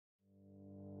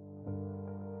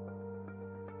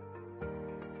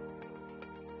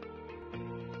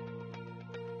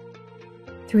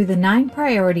Through the 9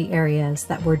 priority areas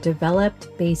that were developed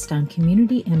based on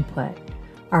community input,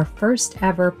 our first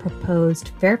ever proposed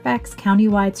Fairfax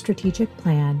Countywide strategic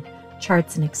plan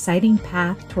charts an exciting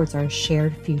path towards our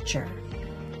shared future.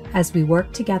 As we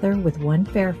work together with One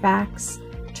Fairfax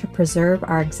to preserve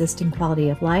our existing quality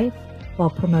of life while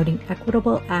promoting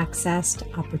equitable access to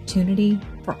opportunity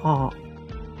for all.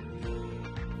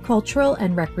 Cultural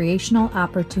and recreational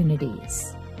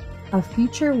opportunities. A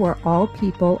future where all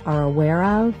people are aware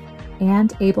of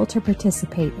and able to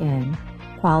participate in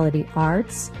quality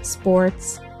arts,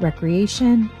 sports,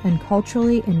 recreation, and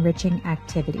culturally enriching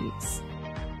activities.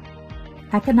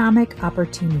 Economic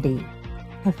opportunity.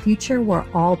 A future where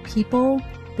all people,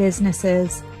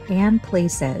 businesses, and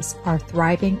places are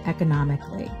thriving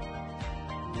economically.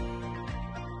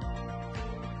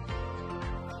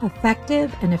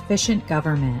 Effective and efficient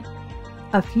government.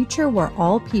 A future where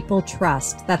all people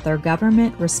trust that their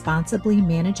government responsibly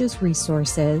manages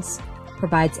resources,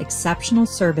 provides exceptional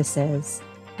services,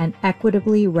 and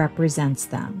equitably represents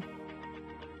them.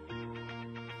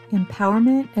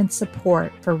 Empowerment and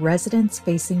support for residents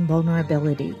facing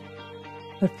vulnerability.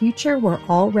 A future where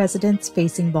all residents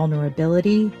facing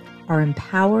vulnerability are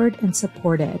empowered and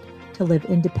supported to live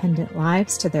independent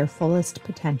lives to their fullest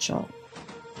potential.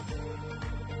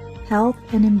 Health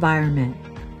and environment.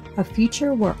 A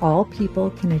future where all people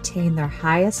can attain their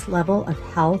highest level of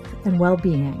health and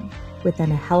well-being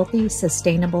within a healthy,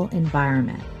 sustainable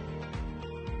environment.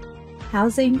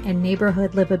 Housing and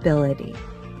neighborhood livability.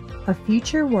 A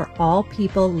future where all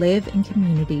people live in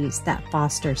communities that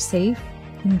foster safe,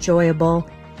 enjoyable,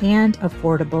 and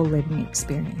affordable living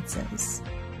experiences.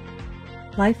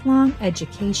 Lifelong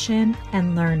education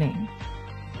and learning.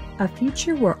 A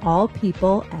future where all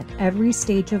people at every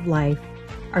stage of life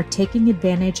are taking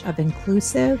advantage of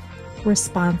inclusive,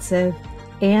 responsive,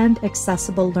 and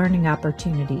accessible learning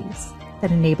opportunities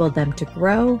that enable them to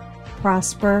grow,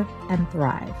 prosper, and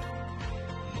thrive.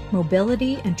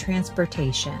 Mobility and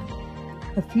transportation.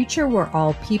 A future where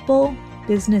all people,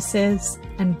 businesses,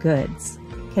 and goods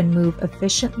can move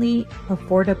efficiently,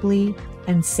 affordably,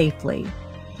 and safely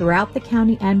throughout the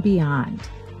county and beyond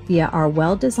via our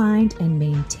well-designed and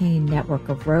maintained network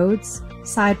of roads,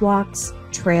 sidewalks,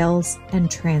 trails, and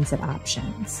transit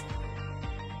options.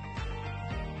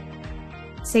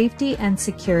 Safety and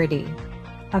security.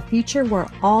 A future where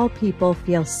all people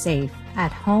feel safe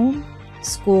at home,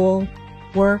 school,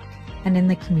 work, and in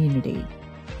the community.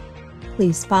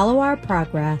 Please follow our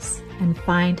progress and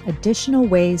find additional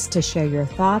ways to share your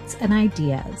thoughts and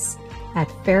ideas at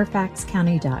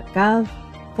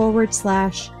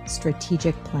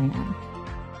fairfaxcounty.gov/strategic plan.